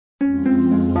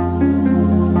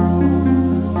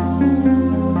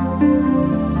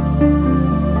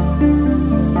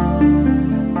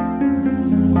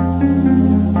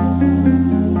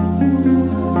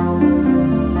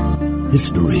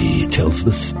History tells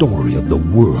the story of the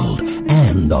world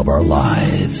and of our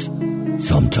lives.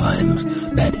 Sometimes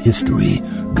that history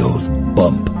goes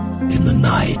bump in the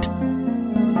night.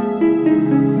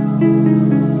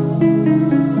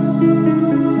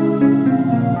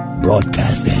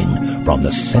 Broadcasting from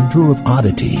the center of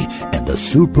oddity and the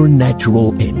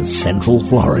supernatural in Central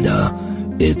Florida,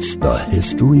 it's the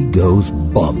History Goes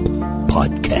Bump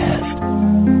podcast.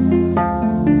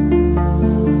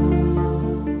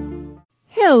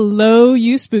 Hello,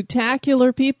 you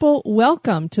spooktacular people.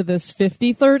 Welcome to this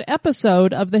 53rd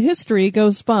episode of the History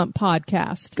Goes Bump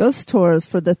podcast. Ghost tours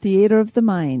for the theater of the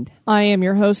mind. I am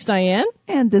your host, Diane.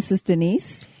 And this is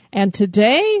Denise. And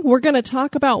today we're going to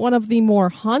talk about one of the more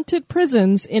haunted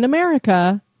prisons in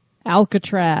America,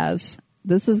 Alcatraz.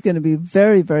 This is going to be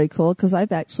very, very cool because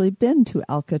I've actually been to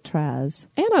Alcatraz.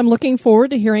 And I'm looking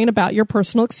forward to hearing about your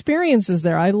personal experiences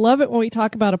there. I love it when we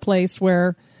talk about a place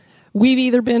where we've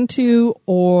either been to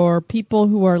or people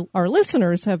who are our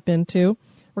listeners have been to.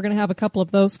 We're going to have a couple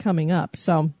of those coming up.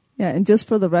 So, yeah, and just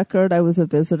for the record, I was a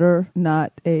visitor,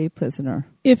 not a prisoner.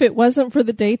 If it wasn't for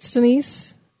the dates,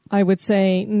 Denise, I would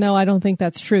say, no, I don't think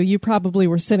that's true. You probably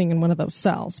were sitting in one of those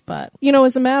cells. But, you know,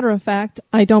 as a matter of fact,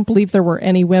 I don't believe there were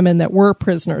any women that were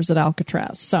prisoners at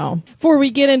Alcatraz. So before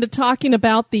we get into talking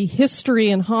about the history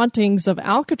and hauntings of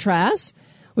Alcatraz,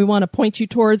 we want to point you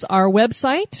towards our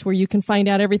website where you can find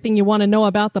out everything you want to know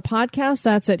about the podcast.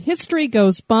 That's at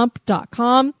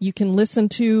historygoesbump.com. You can listen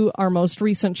to our most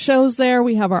recent shows there.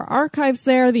 We have our archives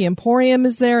there. The Emporium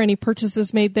is there. Any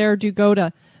purchases made there do go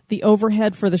to the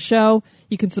overhead for the show.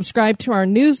 You can subscribe to our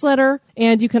newsletter,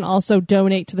 and you can also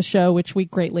donate to the show, which we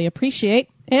greatly appreciate.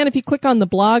 And if you click on the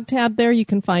blog tab there, you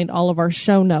can find all of our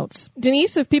show notes.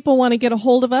 Denise, if people want to get a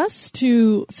hold of us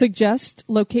to suggest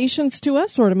locations to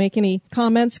us or to make any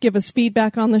comments, give us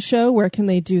feedback on the show, where can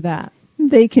they do that?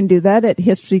 They can do that at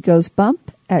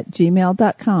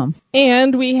historygoesbump@gmail.com.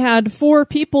 And we had 4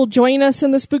 people join us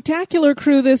in the Spooktacular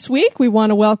crew this week. We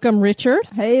want to welcome Richard.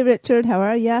 Hey, Richard, how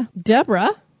are ya?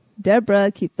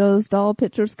 Deborah, keep those doll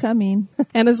pictures coming.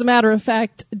 And as a matter of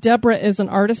fact, Deborah is an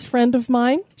artist friend of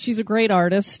mine. She's a great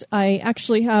artist. I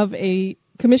actually have a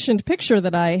commissioned picture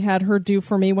that I had her do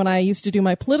for me when I used to do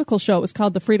my political show. It was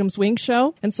called the Freedom's Wing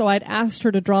Show. And so I'd asked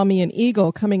her to draw me an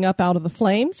eagle coming up out of the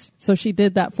flames. So she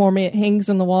did that for me. It hangs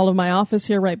in the wall of my office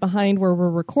here right behind where we're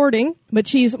recording. But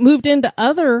she's moved into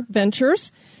other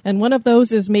ventures. And one of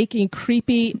those is making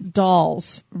creepy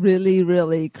dolls. Really,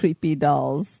 really creepy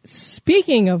dolls.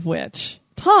 Speaking of which,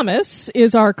 Thomas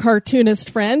is our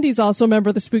cartoonist friend. He's also a member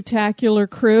of the Spooktacular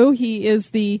crew. He is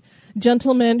the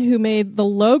gentleman who made the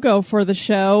logo for the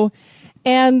show.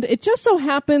 And it just so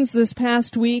happens this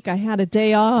past week I had a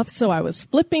day off, so I was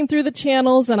flipping through the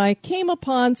channels and I came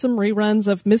upon some reruns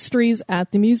of Mysteries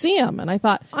at the Museum. And I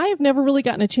thought, I have never really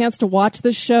gotten a chance to watch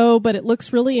this show, but it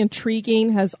looks really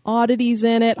intriguing, has oddities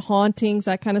in it, hauntings,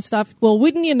 that kind of stuff. Well,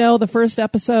 wouldn't you know, the first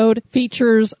episode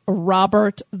features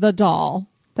Robert the Doll.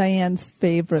 Diane's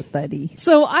favorite buddy.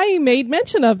 So I made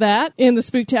mention of that in the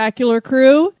Spooktacular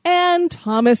crew, and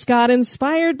Thomas got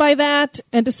inspired by that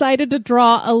and decided to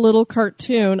draw a little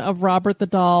cartoon of Robert the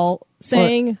Doll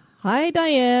saying, "Hi,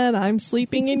 Diane, I'm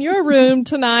sleeping in your room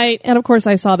tonight." And of course,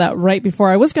 I saw that right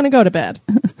before I was going to go to bed.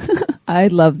 I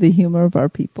love the humor of our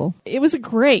people. It was a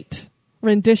great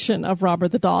rendition of Robert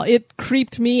the Doll. It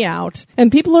creeped me out.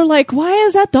 And people are like, why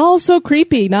is that doll so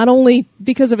creepy? Not only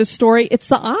because of his story, it's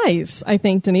the eyes, I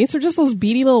think, Denise. They're just those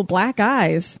beady little black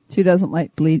eyes. She doesn't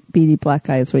like beady black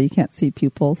eyes where you can't see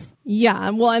pupils. Yeah,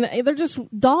 well, and they're just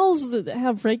dolls that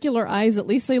have regular eyes. At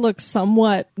least they look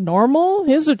somewhat normal.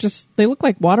 His are just, they look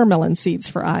like watermelon seeds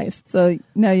for eyes. So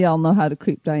now y'all know how to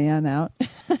creep Diane out.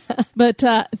 But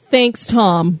thanks,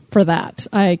 Tom, for that.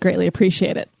 I greatly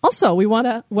appreciate it. Also, we want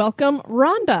to welcome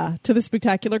Rhonda to the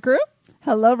Spooktacular crew.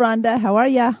 Hello, Rhonda. How are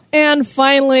ya? And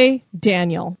finally,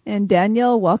 Daniel. And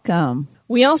Daniel, welcome.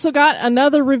 We also got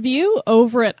another review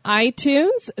over at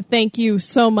iTunes. Thank you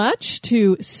so much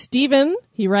to Stephen.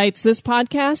 He writes, "This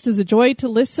podcast is a joy to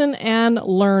listen and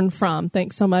learn from."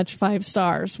 Thanks so much. 5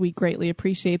 stars. We greatly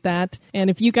appreciate that. And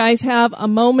if you guys have a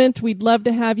moment, we'd love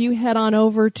to have you head on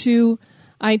over to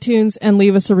iTunes and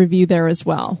leave us a review there as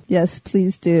well. Yes,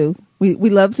 please do. We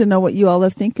love to know what you all are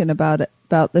thinking about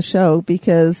the show,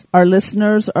 because our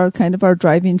listeners are kind of our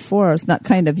driving force. Not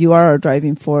kind of, you are our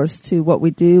driving force to what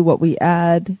we do, what we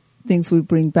add, things we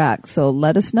bring back. So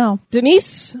let us know.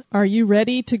 Denise, are you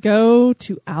ready to go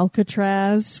to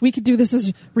Alcatraz? We could do this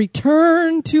as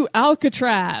Return to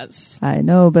Alcatraz. I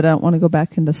know, but I don't want to go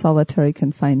back into solitary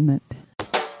confinement.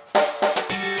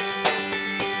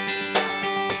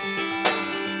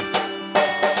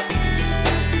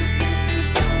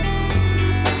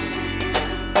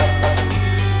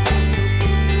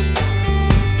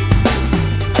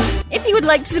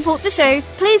 like to support the show,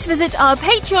 please visit our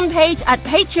Patreon page at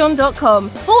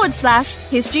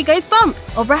patreon.com/History Goes Bump.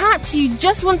 Or perhaps you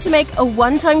just want to make a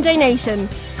one-time donation.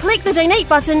 Click the donate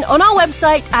button on our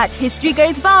website at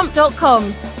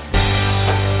historygoesbump.com.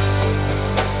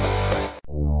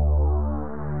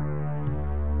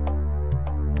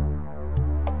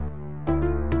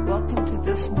 Welcome to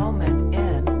this moment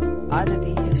in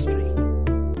Oddity History.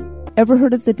 Ever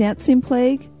heard of the dancing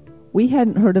plague? We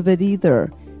hadn't heard of it either.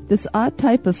 This odd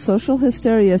type of social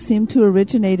hysteria seemed to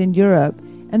originate in Europe,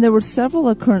 and there were several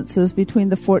occurrences between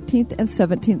the 14th and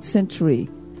 17th century.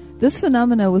 This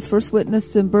phenomena was first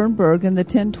witnessed in Bernburg in the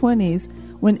 1020s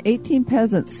when 18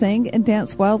 peasants sang and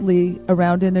danced wildly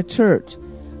around in a church.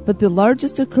 But the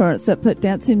largest occurrence that put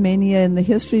dancing mania in the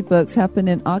history books happened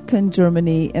in Aachen,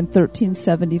 Germany in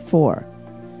 1374.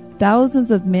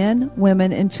 Thousands of men,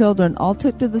 women, and children all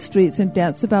took to the streets and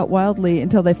danced about wildly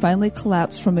until they finally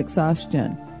collapsed from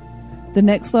exhaustion. The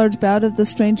next large bout of the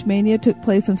strange mania took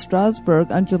place in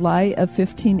Strasbourg on July of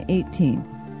 1518.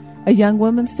 A young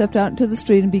woman stepped out into the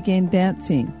street and began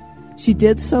dancing. She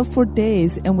did so for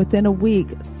days, and within a week,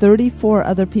 34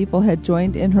 other people had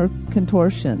joined in her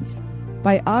contortions.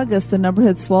 By August, the number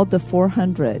had swelled to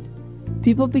 400.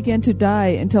 People began to die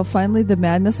until finally the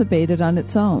madness abated on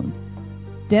its own.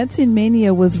 Dancing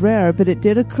mania was rare, but it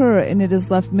did occur, and it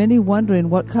has left many wondering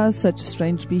what caused such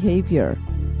strange behavior.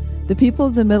 The people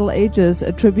of the Middle Ages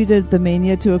attributed the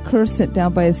mania to a curse sent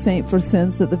down by a saint for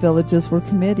sins that the villages were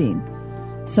committing.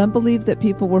 Some believed that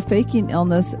people were faking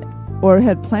illness or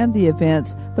had planned the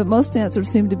events, but most dancers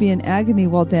seemed to be in agony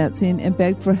while dancing and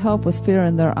begged for help with fear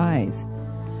in their eyes.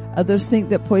 Others think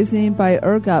that poisoning by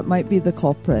ergot might be the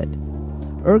culprit.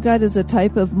 Ergot is a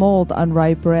type of mold on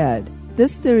rye bread.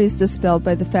 This theory is dispelled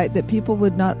by the fact that people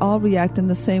would not all react in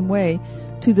the same way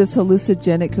to this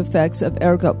hallucinogenic effects of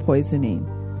ergot poisoning.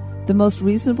 The most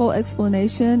reasonable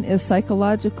explanation is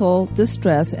psychological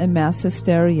distress and mass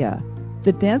hysteria.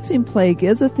 The dancing plague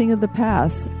is a thing of the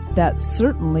past. That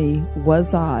certainly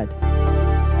was odd.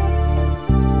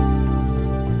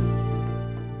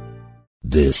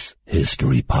 This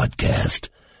history podcast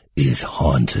is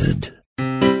haunted.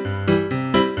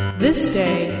 This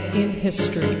day in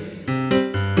history.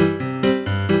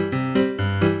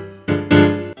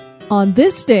 On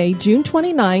this day, June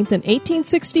 29th, in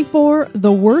 1864,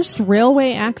 the worst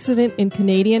railway accident in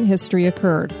Canadian history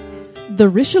occurred. The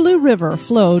Richelieu River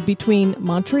flowed between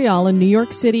Montreal and New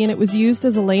York City, and it was used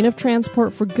as a lane of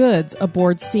transport for goods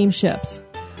aboard steamships.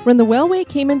 When the railway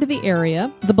came into the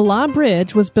area, the Ballas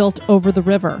Bridge was built over the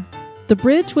river. The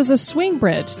bridge was a swing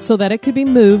bridge so that it could be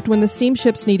moved when the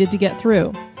steamships needed to get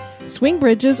through. Swing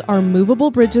bridges are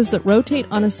movable bridges that rotate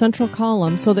on a central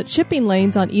column so that shipping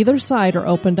lanes on either side are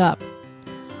opened up.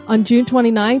 On June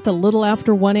 29th, a little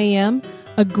after 1 a.m.,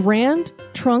 a Grand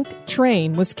Trunk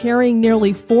train was carrying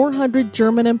nearly 400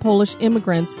 German and Polish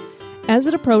immigrants as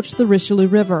it approached the Richelieu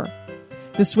River.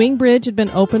 The swing bridge had been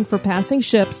opened for passing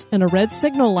ships, and a red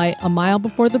signal light a mile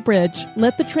before the bridge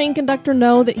let the train conductor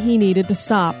know that he needed to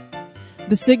stop.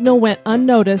 The signal went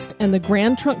unnoticed, and the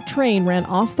Grand Trunk train ran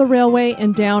off the railway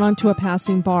and down onto a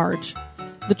passing barge.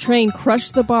 The train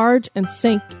crushed the barge and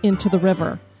sank into the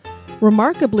river.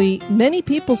 Remarkably, many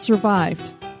people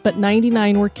survived, but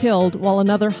 99 were killed while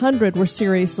another 100 were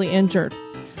seriously injured.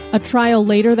 A trial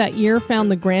later that year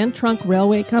found the Grand Trunk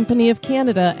Railway Company of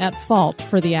Canada at fault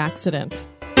for the accident.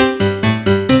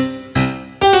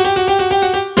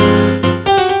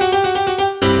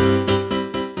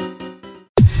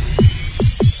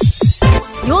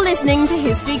 You're listening to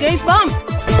History Goes Bump.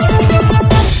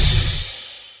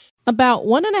 About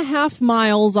 1.5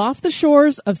 miles off the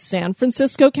shores of San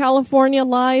Francisco, California,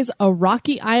 lies a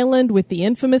rocky island with the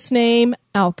infamous name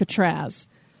Alcatraz.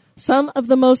 Some of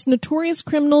the most notorious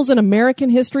criminals in American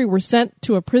history were sent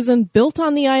to a prison built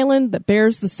on the island that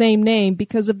bears the same name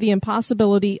because of the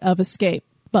impossibility of escape.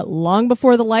 But long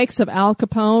before the likes of Al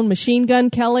Capone, Machine Gun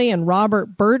Kelly, and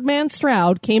Robert Birdman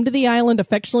Stroud came to the island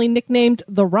affectionately nicknamed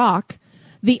The Rock,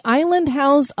 the island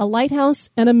housed a lighthouse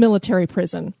and a military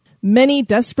prison. Many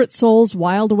desperate souls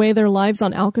whiled away their lives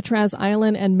on Alcatraz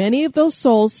Island, and many of those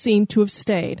souls seem to have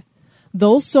stayed.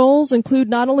 Those souls include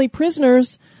not only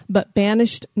prisoners, but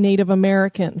banished Native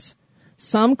Americans.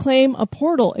 Some claim a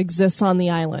portal exists on the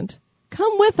island.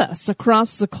 Come with us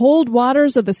across the cold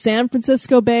waters of the San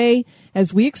Francisco Bay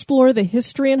as we explore the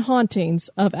history and hauntings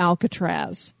of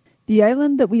Alcatraz. The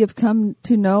island that we have come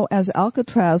to know as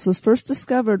Alcatraz was first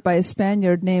discovered by a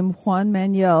Spaniard named Juan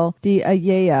Manuel de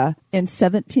Ayala in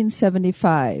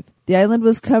 1775. The island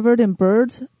was covered in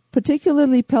birds,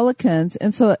 particularly pelicans,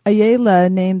 and so Ayala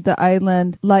named the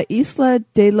island La Isla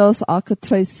de los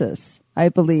Alcatraces. I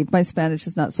believe. My Spanish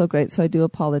is not so great, so I do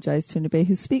apologize to anybody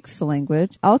who speaks the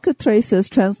language. Alcatraces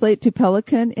translate to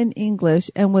pelican in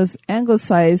English and was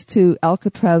anglicized to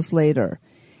Alcatraz later.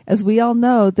 As we all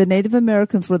know, the Native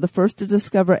Americans were the first to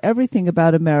discover everything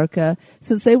about America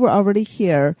since they were already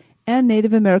here, and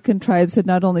Native American tribes had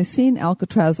not only seen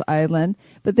Alcatraz Island,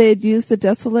 but they had used the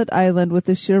desolate island with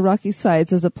the sheer rocky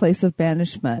sides as a place of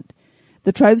banishment.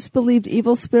 The tribes believed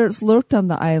evil spirits lurked on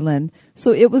the island,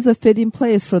 so it was a fitting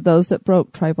place for those that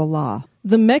broke tribal law.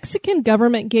 The Mexican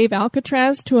government gave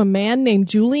Alcatraz to a man named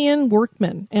Julian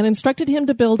Workman and instructed him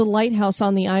to build a lighthouse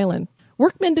on the island.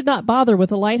 Workman did not bother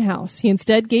with a lighthouse. He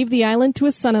instead gave the island to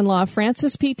his son-in-law,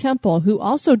 Francis P. Temple, who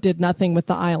also did nothing with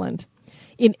the island.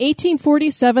 In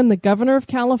 1847, the governor of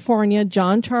California,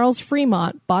 John Charles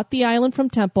Fremont, bought the island from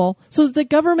Temple so that the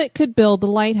government could build the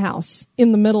lighthouse.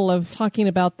 In the middle of talking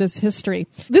about this history,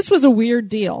 this was a weird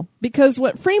deal because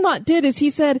what Fremont did is he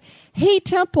said, "Hey,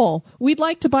 Temple, we'd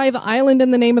like to buy the island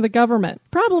in the name of the government."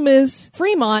 Problem is,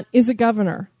 Fremont is a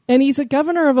governor, and he's a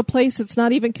governor of a place that's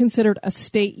not even considered a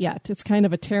state yet. It's kind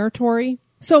of a territory.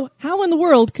 So how in the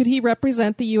world could he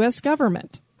represent the U.S.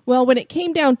 government? Well, when it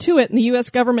came down to it and the U.S.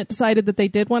 government decided that they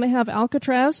did want to have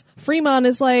Alcatraz, Fremont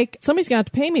is like, somebody's going to have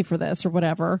to pay me for this or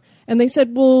whatever. And they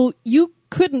said, well, you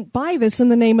couldn't buy this in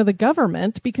the name of the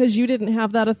government because you didn't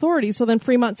have that authority. So then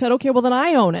Fremont said, okay, well, then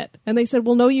I own it. And they said,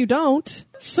 well, no, you don't.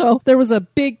 So there was a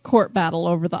big court battle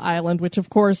over the island, which,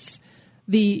 of course,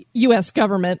 the U.S.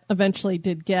 government eventually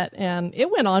did get. And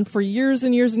it went on for years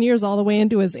and years and years, all the way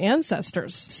into his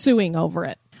ancestors suing over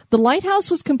it. The lighthouse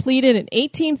was completed in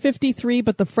 1853,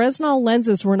 but the Fresnel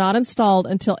lenses were not installed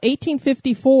until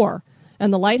 1854,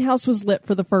 and the lighthouse was lit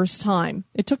for the first time.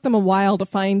 It took them a while to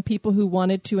find people who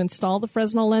wanted to install the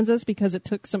Fresnel lenses because it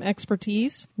took some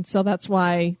expertise, and so that's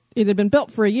why it had been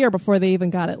built for a year before they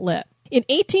even got it lit. In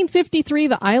 1853,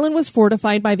 the island was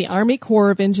fortified by the Army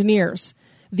Corps of Engineers.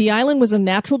 The island was a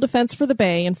natural defense for the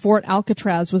bay, and Fort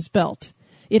Alcatraz was built.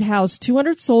 It housed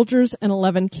 200 soldiers and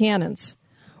 11 cannons.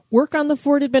 Work on the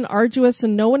fort had been arduous,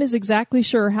 and no one is exactly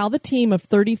sure how the team of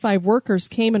 35 workers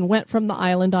came and went from the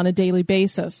island on a daily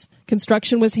basis.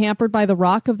 Construction was hampered by the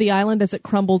rock of the island as it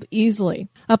crumbled easily.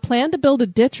 A plan to build a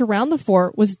ditch around the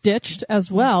fort was ditched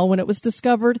as well when it was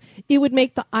discovered it would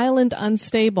make the island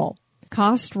unstable.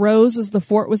 Cost rose as the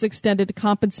fort was extended to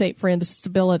compensate for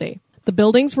instability. The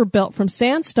buildings were built from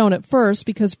sandstone at first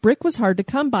because brick was hard to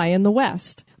come by in the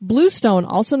West. Bluestone,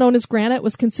 also known as granite,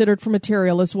 was considered for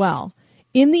material as well.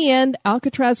 In the end,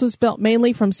 Alcatraz was built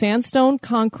mainly from sandstone,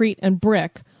 concrete, and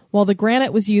brick, while the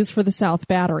granite was used for the South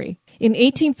Battery. In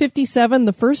 1857,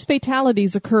 the first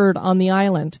fatalities occurred on the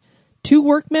island. 2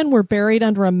 workmen were buried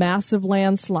under a massive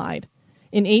landslide.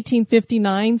 In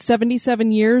 1859,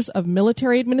 77 years of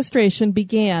military administration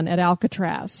began at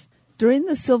Alcatraz. During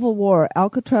the Civil War,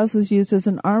 Alcatraz was used as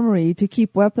an armory to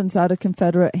keep weapons out of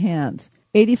Confederate hands.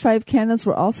 85 cannons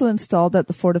were also installed at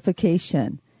the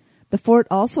fortification. The fort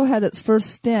also had its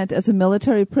first stint as a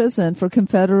military prison for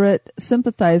Confederate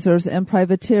sympathizers and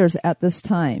privateers at this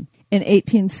time. In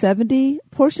 1870,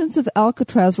 portions of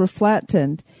Alcatraz were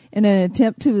flattened in an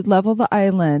attempt to level the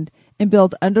island and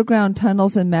build underground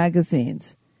tunnels and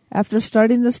magazines. After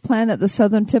starting this plan at the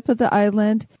southern tip of the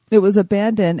island, it was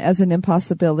abandoned as an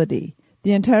impossibility.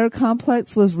 The entire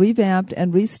complex was revamped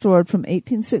and restored from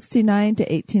 1869 to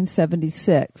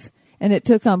 1876, and it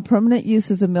took on permanent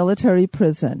use as a military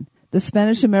prison. The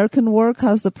Spanish-American War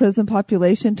caused the prison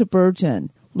population to burgeon.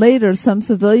 Later, some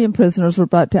civilian prisoners were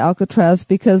brought to Alcatraz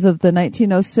because of the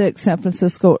 1906 San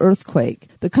Francisco earthquake.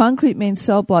 The concrete main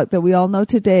cell block that we all know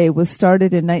today was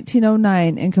started in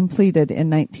 1909 and completed in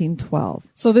 1912.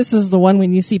 So this is the one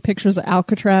when you see pictures of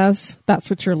Alcatraz, that's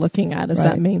what you're looking at, is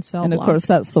Right. that main cell And block. of course,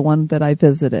 that's the one that I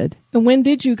visited. And when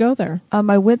did you go there?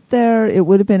 I went there, it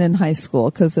would have been in high school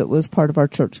because it was part of our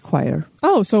church choir.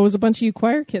 Oh, so it was a bunch of you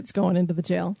choir kids going into the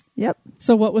jail. Yep.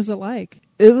 So what was it like?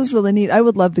 It was really neat. I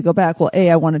would love to go back. Well,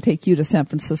 I want to take you to San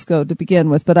Francisco to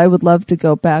begin with, but I would love to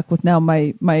go back with now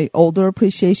my older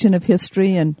appreciation of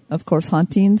history and, of course,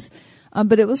 hauntings.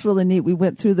 But it was really neat. We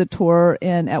went through the tour,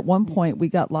 and at one point we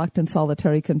got locked in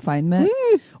solitary confinement.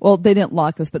 Well, they didn't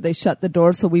lock us, but they shut the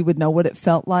door so we would know what it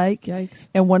felt like. Yikes.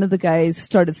 And one of the guys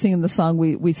started singing the song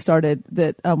we started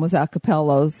that was a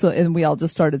cappella. So, and we all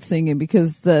just started singing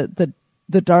because the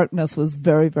darkness was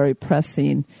very, very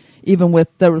pressing. Even with,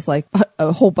 there was like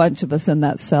a whole bunch of us in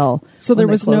that cell. So there when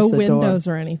they was no closed the door. windows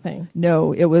or anything?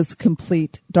 No, it was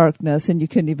complete darkness, and you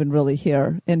couldn't even really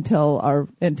hear until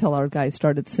our guy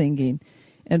started singing.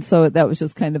 And so that was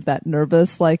just kind of that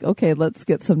nervous, like, okay, let's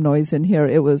get some noise in here.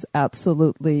 It was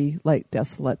absolutely like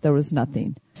desolate. There was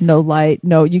nothing. No light.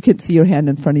 No, you could see your hand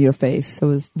in front of your face. It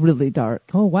was really dark.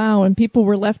 Oh, wow. And people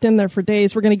were left in there for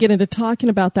days. We're going to get into talking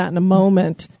about that in a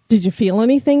moment. Did you feel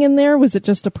anything in there? Was it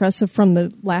just oppressive from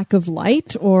the lack of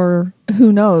light, or?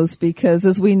 Who knows? Because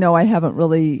as we know, I haven't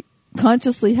really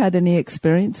consciously had any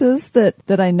experiences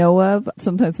that I know of.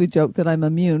 Sometimes we joke that I'm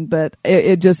immune, but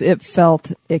it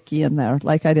felt icky in there.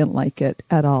 Like I didn't like it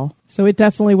at all. So it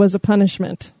definitely was a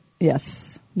punishment.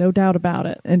 Yes. No doubt about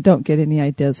it. And don't get any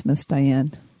ideas, Miss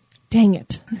Diane. Dang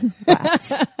it.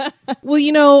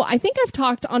 Well, I think I've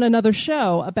talked on another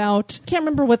show about, can't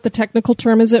remember what the technical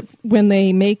term is, it when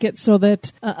they make it so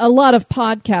that a lot of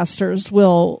podcasters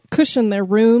will cushion their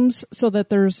rooms so that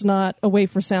there's not a way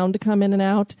for sound to come in and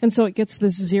out. And so it gets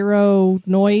this zero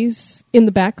noise in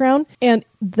the background. And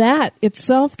that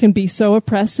itself can be so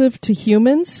oppressive to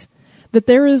humans that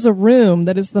there is a room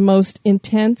that is the most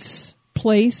intense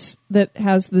place that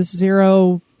has this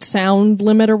zero sound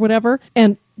limit or whatever.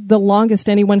 And the longest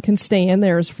anyone can stay in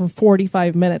there is for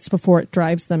 45 minutes before it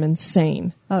drives them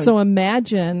insane. Oh. So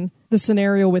imagine the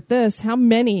scenario with this. How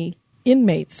many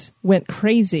inmates went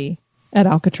crazy at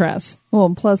Alcatraz? Well,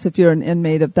 and plus, if you're an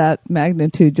inmate of that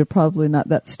magnitude, you're probably not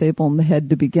that stable in the head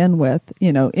to begin with.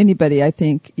 Anybody, I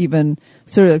think, even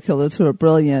serial killers who are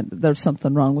brilliant, there's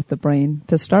something wrong with the brain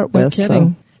to start with. No kidding.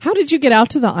 So. How did you get out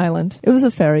to the island? It was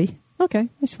a ferry. Okay.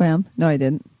 I swam. No, I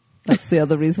didn't. That's the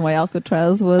other reason why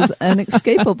Alcatraz was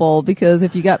inescapable, because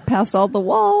if you got past all the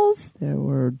walls, there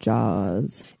were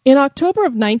jaws. In October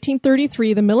of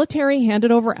 1933, the military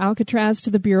handed over Alcatraz to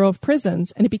the Bureau of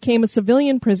Prisons, and it became a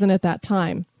civilian prison at that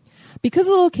time. Because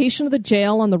of the location of the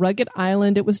jail on the rugged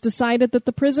island, it was decided that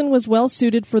the prison was well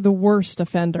suited for the worst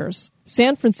offenders.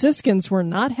 San Franciscans were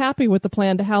not happy with the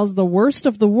plan to house the worst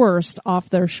of the worst off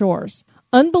their shores.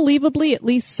 Unbelievably, at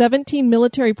least 17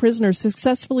 military prisoners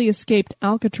successfully escaped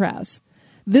Alcatraz.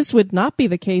 This would not be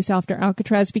the case after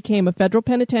Alcatraz became a federal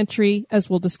penitentiary, as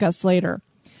we'll discuss later.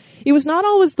 It was not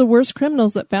always the worst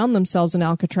criminals that found themselves in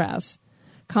Alcatraz.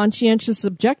 Conscientious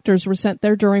objectors were sent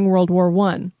there during World War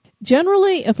I.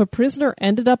 Generally, if a prisoner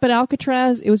ended up at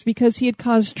Alcatraz, it was because he had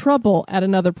caused trouble at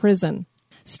another prison.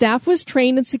 Staff was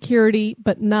trained in security,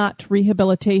 but not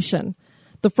rehabilitation.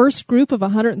 The first group of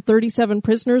 137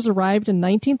 prisoners arrived in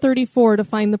 1934 to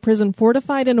find the prison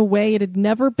fortified in a way it had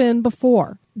never been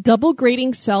before. Double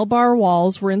grating cell bar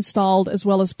walls were installed as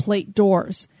well as plate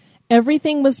doors.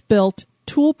 Everything was built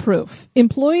tool-proof.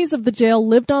 Employees of the jail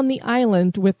lived on the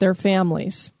island with their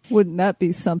families. Wouldn't that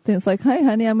be something? It's like, hi,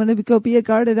 honey, I'm going to go be a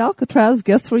guard at Alcatraz.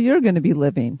 Guess where you're going to be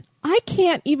living? I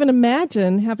can't even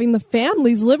imagine having the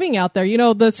families living out there.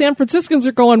 The San Franciscans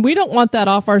are going, we don't want that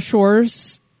off our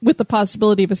shores, with the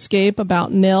possibility of escape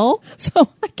about nil. So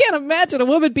I can't imagine a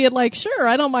woman being like, sure,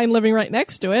 I don't mind living right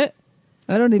next to it.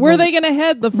 I don't even. Where are they going to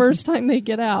head the first time they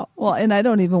get out? Well, and I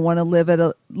don't even want to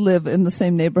live in the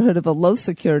same neighborhood of a low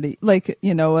security, like,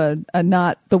 a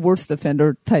not the worst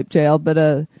offender type jail,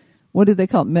 but what do they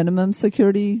call it? Minimum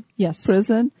security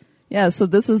prison? Yeah, so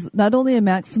this is not only a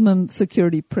maximum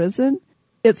security prison,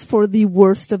 it's for the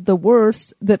worst of the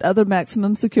worst that other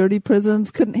maximum security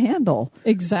prisons couldn't handle.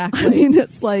 Exactly. I mean,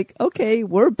 it's like, okay,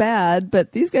 we're bad,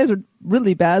 but these guys are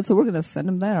really bad, so we're going to send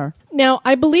them there. Now,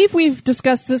 I believe we've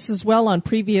discussed this as well on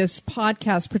previous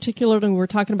podcasts, particularly when we were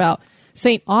talking about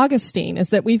St. Augustine, is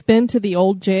that we've been to the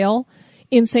old jail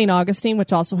in St. Augustine,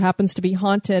 which also happens to be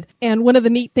haunted. And one of the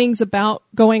neat things about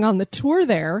going on the tour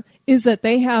there is that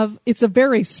it's a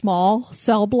very small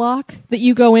cell block that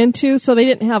you go into. So they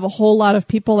didn't have a whole lot of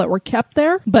people that were kept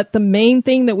there. But the main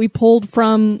thing that we pulled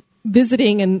from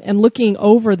visiting and looking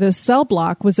over this cell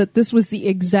block was that this was the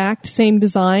exact same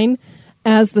design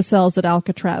as the cells at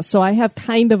Alcatraz. So I have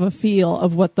kind of a feel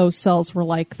of what those cells were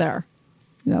like there.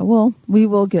 Yeah, well, we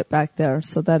will get back there.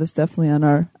 So that is definitely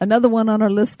another one on our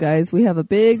list, guys. We have a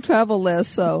big travel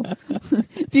list. So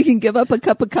if you can give up a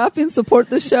cup of coffee and support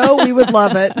the show, we would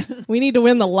love it. We need to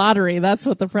win the lottery. That's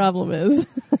what the problem is.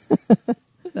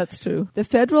 That's true. The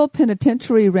federal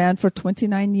penitentiary ran for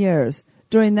 29 years.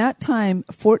 During that time,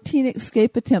 14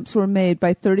 escape attempts were made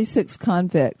by 36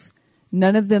 convicts.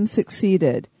 None of them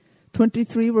succeeded.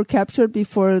 23 were captured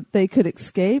before they could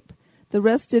escape. The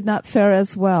rest did not fare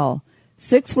as well.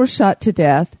 6 were shot to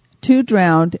death, 2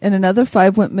 drowned, and another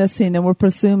 5 went missing and were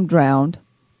presumed drowned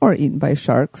or eaten by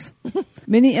sharks.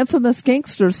 Many infamous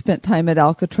gangsters spent time at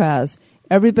Alcatraz.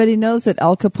 Everybody knows that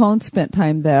Al Capone spent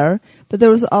time there, but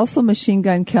there was also Machine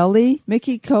Gun Kelly,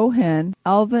 Mickey Cohen,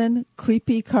 Alvin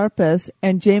Creepy Karpis,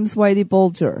 and James Whitey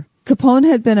Bulger. Capone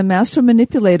had been a master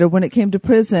manipulator when it came to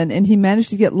prison, and he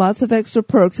managed to get lots of extra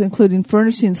perks, including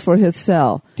furnishings for his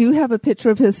cell. Do have a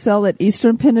picture of his cell at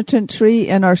Eastern Penitentiary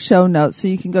in our show notes, so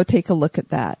you can go take a look at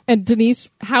that. And Denise,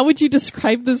 how would you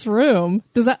describe this room?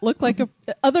 Does that look like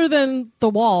other than the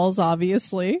walls,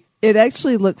 obviously? It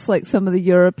actually looks like some of the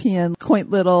European quaint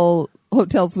little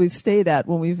hotels we've stayed at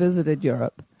when we visited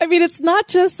Europe. I mean, it's not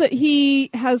just that he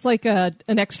has like an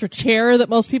extra chair that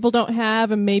most people don't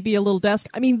have and maybe a little desk.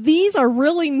 I mean, these are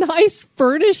really nice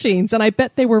furnishings, and I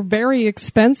bet they were very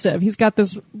expensive. He's got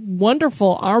this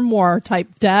wonderful armoire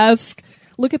type desk.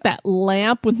 Look at that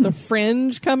lamp with the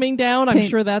fringe coming down. I'm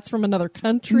sure that's from another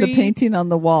country. The painting on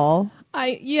the wall.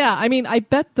 I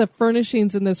bet the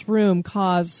furnishings in this room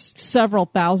cost several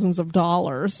thousands of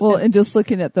dollars. Well, and just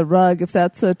looking at the rug, if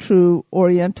that's a true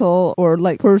Oriental or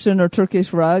like Persian or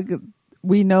Turkish rug,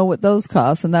 we know what those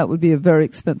cost, and that would be a very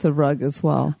expensive rug as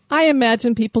well. I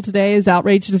imagine people today, as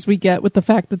outraged as we get with the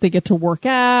fact that they get to work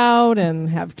out and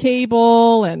have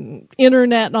cable and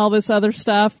internet and all this other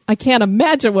stuff, I can't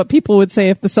imagine what people would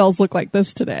say if the cells look like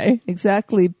this today.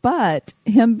 Exactly, but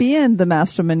him being the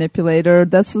master manipulator,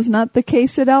 this was not the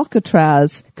case at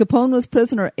Alcatraz. Capone was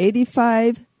prisoner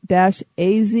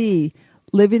 85-AZ,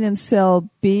 living in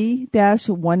cell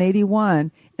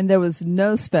B-181, and there was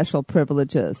no special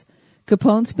privileges.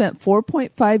 Capone spent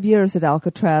 4.5 years at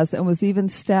Alcatraz and was even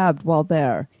stabbed while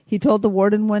there. He told the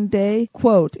warden one day,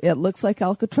 quote, "It looks like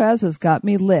Alcatraz has got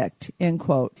me licked," end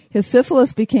quote. His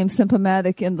syphilis became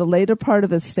symptomatic in the later part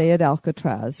of his stay at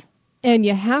Alcatraz. And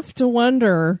you have to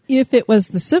wonder if it was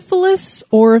the syphilis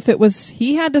or if it was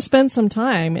he had to spend some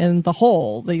time in the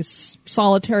hole, this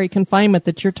solitary confinement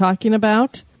that you're talking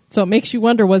about. So it makes you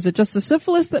wonder, was it just the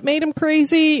syphilis that made him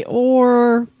crazy,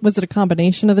 or was it a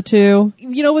combination of the two?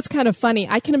 You know what's kind of funny?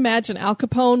 I can imagine Al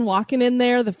Capone walking in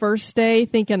there the first day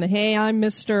thinking, hey, I'm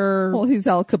Mr. Well, he's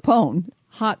Al Capone.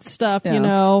 Hot stuff, you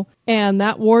know. And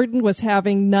that warden was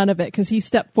having none of it because he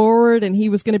stepped forward and he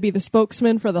was going to be the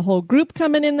spokesman for the whole group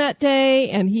coming in that day.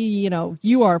 And he,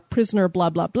 you are prisoner, blah,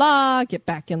 blah, blah, get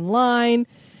back in line.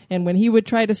 And when he would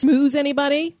try to smooze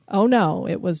anybody, oh no,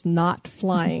 it was not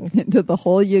flying. Into the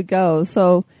hole you go.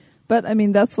 So, but I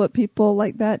mean, that's what people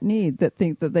like that need, that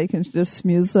think that they can just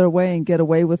smooze their way and get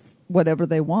away with whatever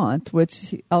they want,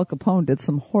 which Al Capone did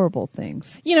some horrible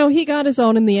things. He got his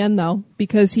own in the end, though,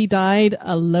 because he died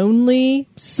a lonely,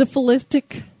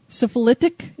 syphilitic,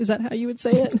 is that how you would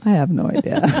say it? I have no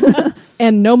idea.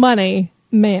 And no money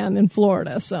man in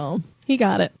Florida, so he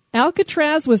got it.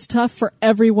 Alcatraz was tough for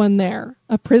everyone there.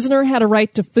 A prisoner had a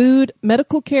right to food,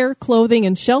 medical care, clothing,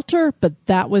 and shelter, but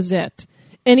that was it.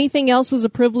 Anything else was a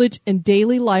privilege, and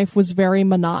daily life was very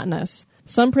monotonous.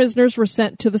 Some prisoners were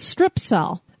sent to the strip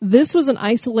cell. This was an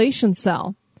isolation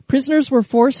cell. Prisoners were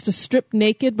forced to strip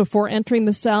naked before entering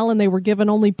the cell, and they were given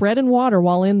only bread and water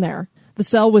while in there. The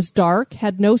cell was dark,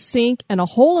 had no sink, and a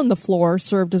hole in the floor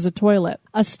served as a toilet.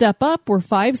 A step up were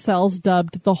 5 cells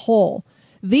dubbed the Hole.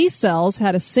 These cells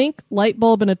had a sink, light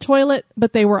bulb, and a toilet,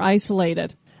 but they were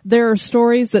isolated. There are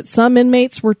stories that some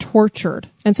inmates were tortured,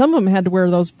 and some of them had to wear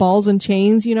those balls and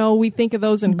chains. We think of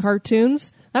those in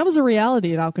cartoons. That was a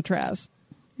reality at Alcatraz.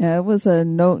 Yeah, it was a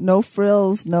no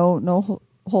frills, no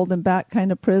holding back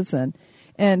kind of prison.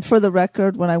 And for the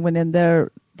record, when I went in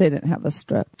there, they didn't have a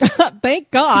strip.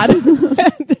 Thank God.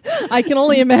 I can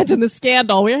only imagine the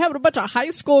scandal. We were having a bunch of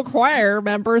high school choir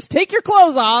members. Take your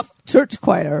clothes off. Church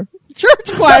choir,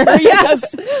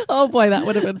 yes. Oh, boy, that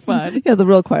would have been fun. Yeah, the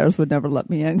real choirs would never let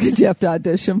me in because you have to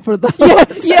audition for those. Yeah,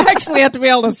 you actually have to be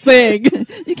able to sing.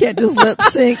 You can't just lip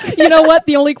sync. You know what?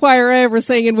 The only choir I ever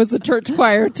sang in was the church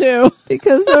choir, too.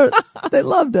 Because they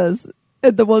loved us.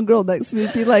 And the one girl next to me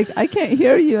would be like, I can't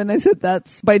hear you. And I said,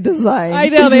 that's by design. I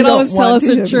know, they'd always tell us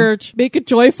in church, make a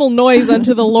joyful noise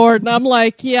unto the Lord. And I'm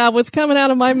like, yeah, what's coming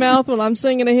out of my mouth when I'm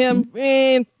singing to him,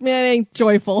 it ain't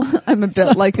joyful. I'm a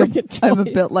bit like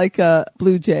a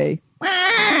blue jay.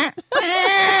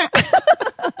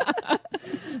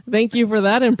 Thank you for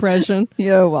that impression.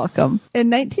 You're welcome. In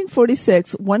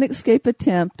 1946, one escape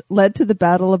attempt led to the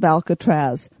Battle of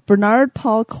Alcatraz. Bernard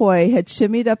Paul Coy had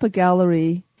shimmied up a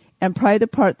gallery and pried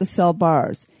apart the cell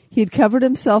bars. He had covered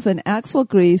himself in axle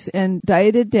grease and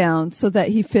dieted down so that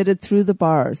he fitted through the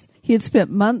bars. He had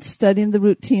spent months studying the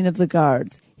routine of the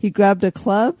guards. He grabbed a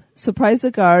club, surprised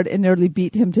a guard, and nearly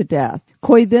beat him to death.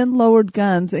 Coy then lowered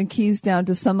guns and keys down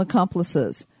to some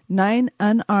accomplices. 9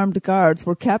 unarmed guards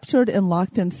were captured and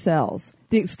locked in cells.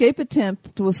 The escape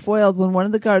attempt was foiled when one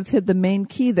of the guards hid the main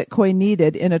key that Coy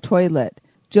needed in a toilet.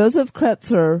 Joseph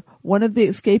Kretzer, one of the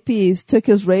escapees, took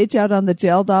his rage out on the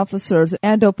jailed officers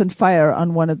and opened fire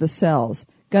on one of the cells.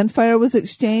 Gunfire was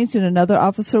exchanged and another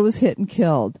officer was hit and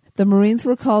killed. The Marines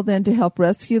were called in to help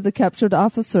rescue the captured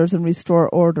officers and restore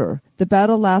order. The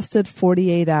battle lasted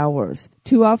 48 hours.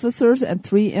 2 officers and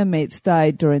 3 inmates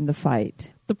died during the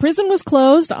fight. The prison was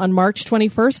closed on March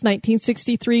 21st,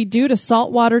 1963 due to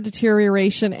saltwater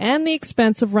deterioration and the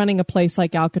expense of running a place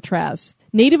like Alcatraz.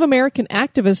 Native American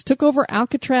activists took over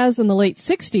Alcatraz in the late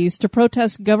 60s to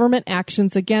protest government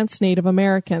actions against Native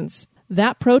Americans.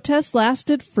 That protest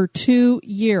lasted for 2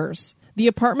 years. The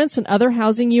apartments and other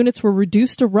housing units were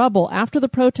reduced to rubble after the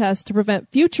protest to prevent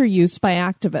future use by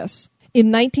activists. In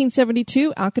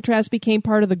 1972, Alcatraz became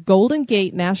part of the Golden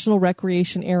Gate National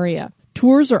Recreation Area.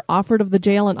 Tours are offered of the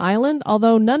jail and island,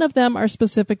 although none of them are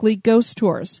specifically ghost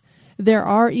tours. There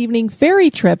are evening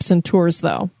ferry trips and tours,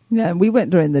 though. Yeah, we went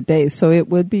during the day, so it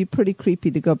would be pretty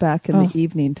creepy to go back in the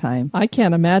evening time. I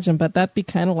can't imagine, but that'd be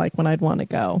kind of like when I'd want to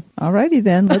go. All righty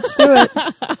then, let's do it.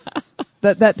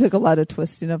 That took a lot of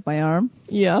twisting of my arm.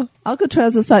 Yeah.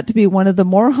 Alcatraz is thought to be one of the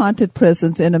more haunted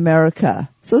prisons in America.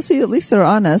 So see, at least they're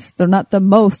honest. They're not the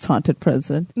most haunted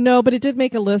prison. No, but it did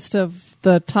make a list of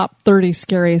the top 30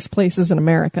 scariest places in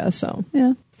America, so.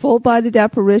 Yeah. Full-bodied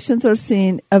apparitions are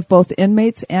seen of both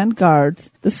inmates and guards.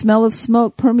 The smell of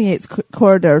smoke permeates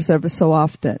corridors ever so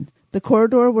often. The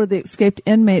corridor where the escaped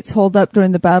inmates holed up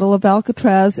during the Battle of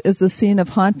Alcatraz is the scene of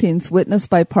hauntings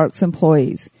witnessed by Parks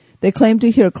employees. They claim to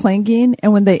hear clanging,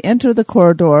 and when they enter the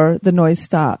corridor, the noise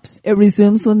stops. It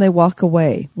resumes when they walk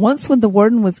away. Once when the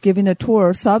warden was giving a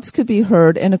tour, sobs could be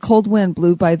heard and a cold wind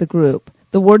blew by the group.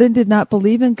 The warden did not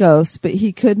believe in ghosts, but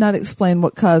he could not explain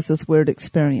what caused this weird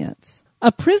experience.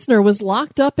 A prisoner was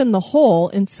locked up in the hole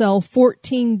in cell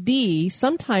 14D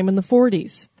sometime in the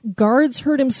 40s. Guards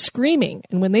heard him screaming,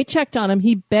 and when they checked on him,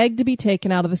 he begged to be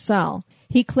taken out of the cell.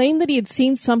 He claimed that he had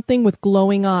seen something with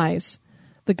glowing eyes.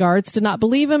 The guards did not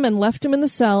believe him and left him in the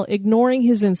cell, ignoring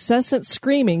his incessant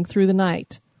screaming through the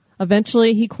night.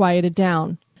 Eventually, he quieted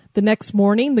down. The next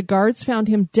morning, the guards found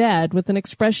him dead with an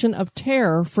expression of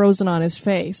terror frozen on his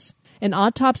face. An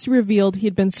autopsy revealed he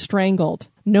had been strangled.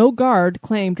 No guard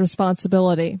claimed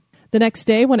responsibility. The next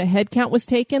day, when a head count was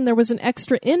taken, there was an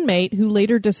extra inmate who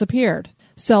later disappeared.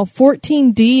 Cell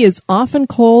 14D is often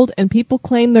cold, and people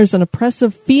claim there's an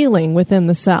oppressive feeling within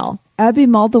the cell. Abby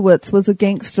Moldowitz was a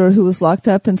gangster who was locked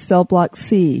up in cell block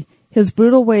C. His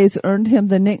brutal ways earned him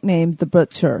the nickname the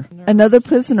Butcher. Another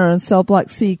prisoner in cell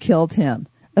block C killed him.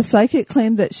 A psychic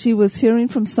claimed that she was hearing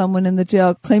from someone in the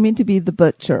jail claiming to be the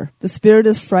Butcher. The spirit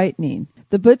is frightening.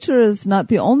 The Butcher is not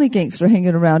the only gangster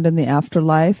hanging around in the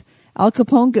afterlife. Al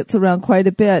Capone gets around quite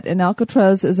a bit, and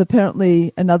Alcatraz is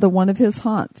apparently another one of his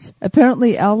haunts.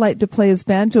 Apparently, Al liked to play his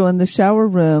banjo in the shower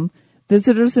room.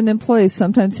 Visitors and employees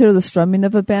sometimes hear the strumming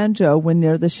of a banjo when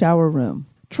near the shower room.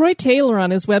 Troy Taylor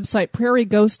on his website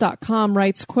prairieghost.com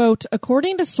writes, quote,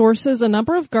 according to sources, a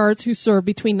number of guards who served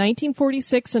between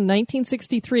 1946 and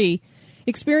 1963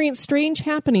 experienced strange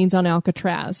happenings on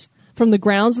Alcatraz. From the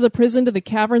grounds of the prison to the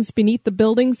caverns beneath the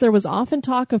buildings, there was often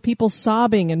talk of people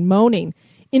sobbing and moaning,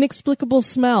 inexplicable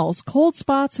smells, cold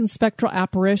spots, and spectral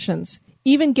apparitions.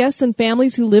 Even guests and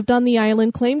families who lived on the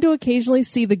island claimed to occasionally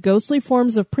see the ghostly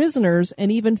forms of prisoners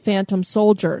and even phantom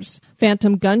soldiers.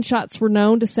 Phantom gunshots were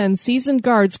known to send seasoned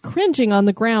guards cringing on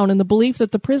the ground in the belief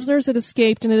that the prisoners had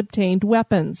escaped and had obtained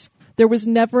weapons. There was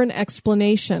never an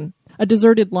explanation. A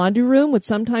deserted laundry room would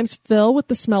sometimes fill with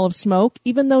the smell of smoke,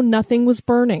 even though nothing was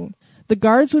burning. The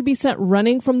guards would be sent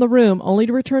running from the room, only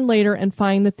to return later and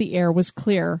find that the air was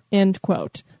clear. End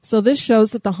quote. So this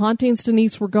shows that the hauntings,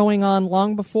 Denise, were going on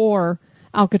long before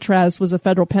Alcatraz was a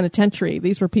federal penitentiary.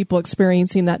 These were people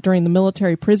experiencing that during the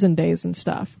military prison days and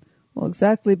stuff. Well,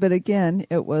 exactly. But again,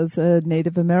 it was a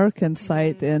Native American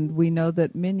site, and we know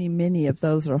that many, many of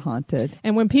those are haunted.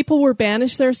 And when people were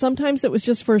banished there, sometimes it was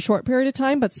just for a short period of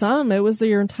time, but some, it was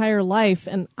their entire life.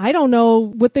 And I don't know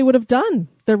what they would have done.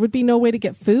 There would be no way to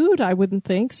get food, I wouldn't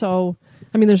think. So,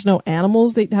 I mean, there's no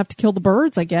animals. They'd have to kill the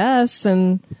birds, I guess.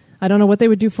 And I don't know what they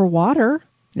would do for water.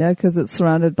 Yeah, because it's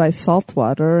surrounded by salt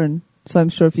water, and so I'm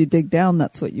sure if you dig down,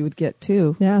 that's what you would get,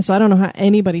 too. Yeah, so I don't know how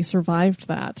anybody survived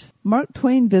that. Mark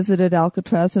Twain visited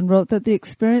Alcatraz and wrote that the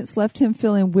experience left him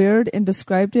feeling weird and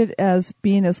described it as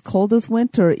being as cold as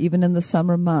winter, even in the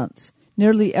summer months.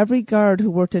 Nearly every guard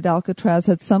who worked at Alcatraz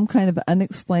had some kind of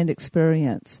unexplained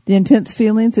experience. The intense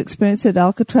feelings experienced at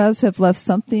Alcatraz have left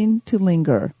something to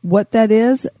linger. What that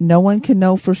is, no one can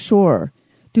know for sure.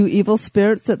 Do evil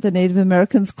spirits that the Native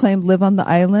Americans claimed live on the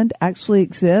island actually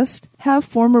exist? Have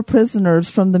former prisoners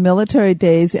from the military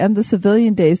days and the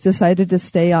civilian days decided to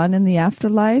stay on in the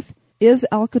afterlife? Is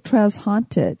Alcatraz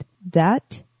haunted?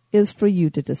 That is for you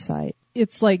to decide.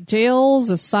 It's like jails,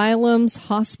 asylums,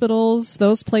 hospitals.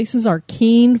 Those places are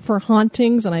keen for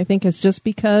hauntings, and I think it's just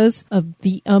because of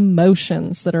the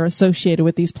emotions that are associated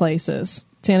with these places.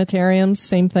 Sanitariums,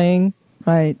 same thing.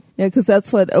 Right. Yeah, because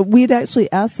that's what we'd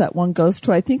actually asked that one ghost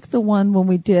tour. I think the one when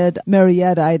we did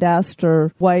Marietta, I'd asked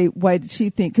her why did she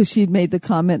think, because she'd made the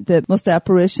comment that most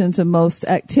apparitions and most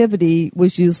activity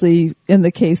was usually in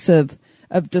the case of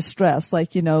distress,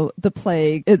 like, the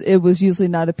plague. It was usually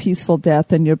not a peaceful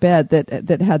death in your bed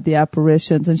that had the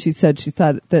apparitions. And she said she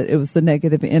thought that it was the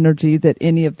negative energy that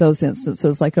any of those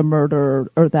instances, like a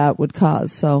murder or that, would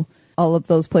cause. So all of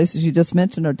those places you just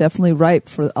mentioned are definitely ripe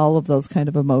for all of those kind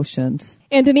of emotions.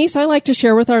 And Denise, I like to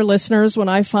share with our listeners when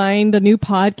I find a new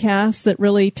podcast that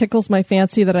really tickles my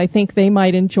fancy that I think they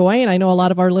might enjoy. And I know a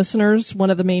lot of our listeners, one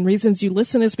of the main reasons you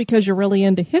listen is because you're really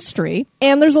into history.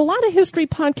 And there's a lot of history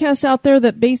podcasts out there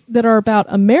that are about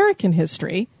American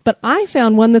history. But I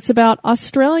found one that's about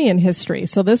Australian history.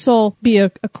 So this will be a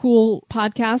cool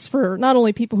podcast for not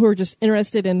only people who are just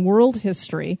interested in world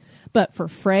history, but for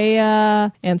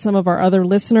Freya and some of our other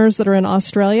listeners that are in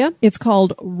Australia. It's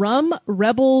called Rum,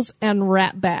 Rebels, and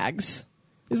Rat Bags.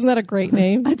 Isn't that a great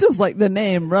name? I just like the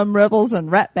name, Rum, Rebels,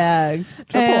 and Rat Bags.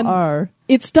 Triple R.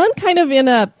 It's done kind of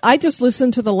I just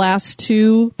listened to the last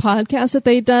two podcasts that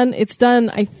they've done. It's done,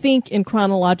 I think, in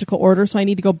chronological order, so I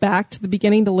need to go back to the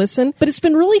beginning to listen. But it's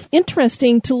been really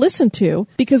interesting to listen to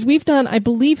because we've done, I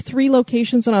believe, 3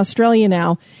 locations in Australia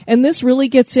now. And this really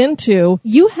gets into,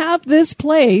 you have this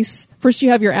place. First, you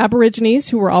have your Aborigines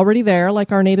who were already there,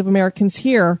 like our Native Americans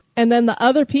here. And then the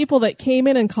other people that came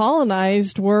in and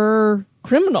colonized were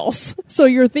criminals. So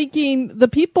you're thinking the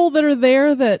people that are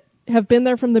there that have been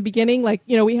there from the beginning, like,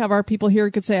 we have our people here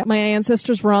who could say, my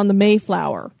ancestors were on the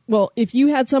Mayflower. Well, if you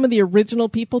had some of the original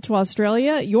people to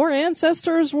Australia, your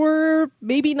ancestors were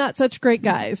maybe not such great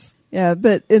guys. Yeah,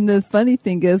 and the funny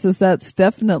thing is that's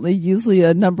definitely usually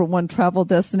a number one travel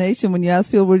destination. When you ask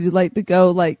people, would you like to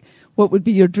go, like, what would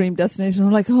be your dream destination?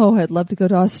 They're like, oh, I'd love to go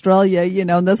to Australia,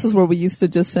 and this is where we used to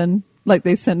just send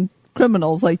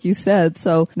criminals, like you said.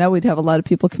 So now we'd have a lot of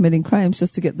people committing crimes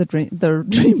just to get their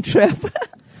dream trip.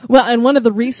 Well, and one of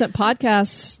the recent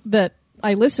podcasts that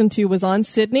I listened to was on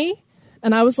Sydney.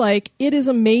 And I was like, it is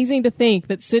amazing to think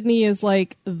that Sydney is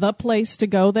like the place to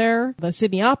go there. The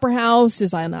Sydney Opera House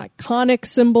is an iconic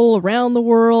symbol around the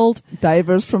world.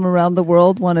 Divers from around the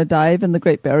world want to dive in the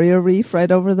Great Barrier Reef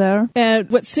right over there.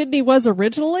 And what Sydney was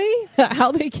originally,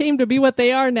 how they came to be what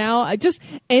they are now, just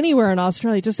anywhere in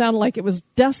Australia just sounded like it was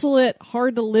desolate,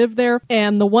 hard to live there.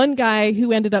 And the one guy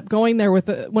who ended up going there with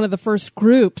one of the first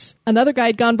groups, another guy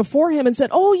had gone before him and said,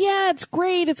 oh yeah, it's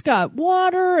great. It's got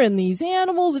water and these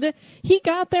animals. He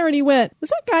got there and he went, was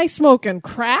that guy smoking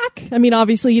crack? I mean,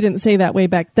 obviously he didn't say that way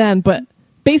back then, but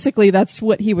basically that's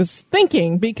what he was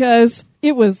thinking because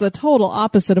it was the total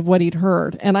opposite of what he'd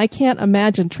heard. And I can't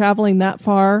imagine traveling that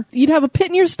far. You'd have a pit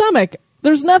in your stomach.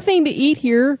 There's nothing to eat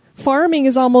here. Farming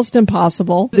is almost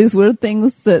impossible. These weird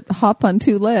things that hop on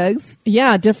 2 legs.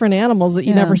 Yeah, different animals that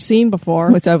you've never seen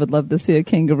before. Which I would love to see a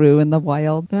kangaroo in the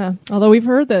wild. Yeah, although we've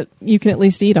heard that you can at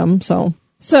least eat them,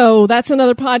 So that's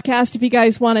another podcast if you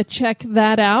guys want to check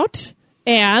that out.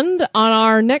 And on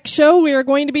our next show, we are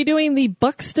going to be doing the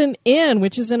Buxton Inn,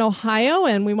 which is in Ohio.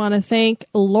 And we want to thank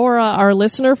Laura, our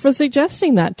listener, for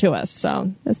suggesting that to us.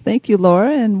 So yes, thank you,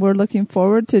 Laura. And we're looking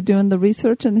forward to doing the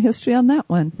research and the history on that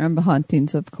one. And the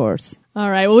hauntings, of course. All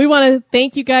right. Well, we want to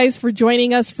thank you guys for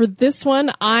joining us for this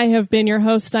one. I have been your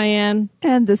host, Diane.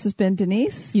 And this has been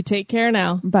Denise. You take care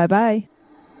now. Bye-bye.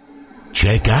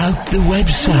 Check out the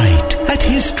website at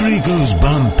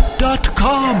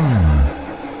historygoesbump.com.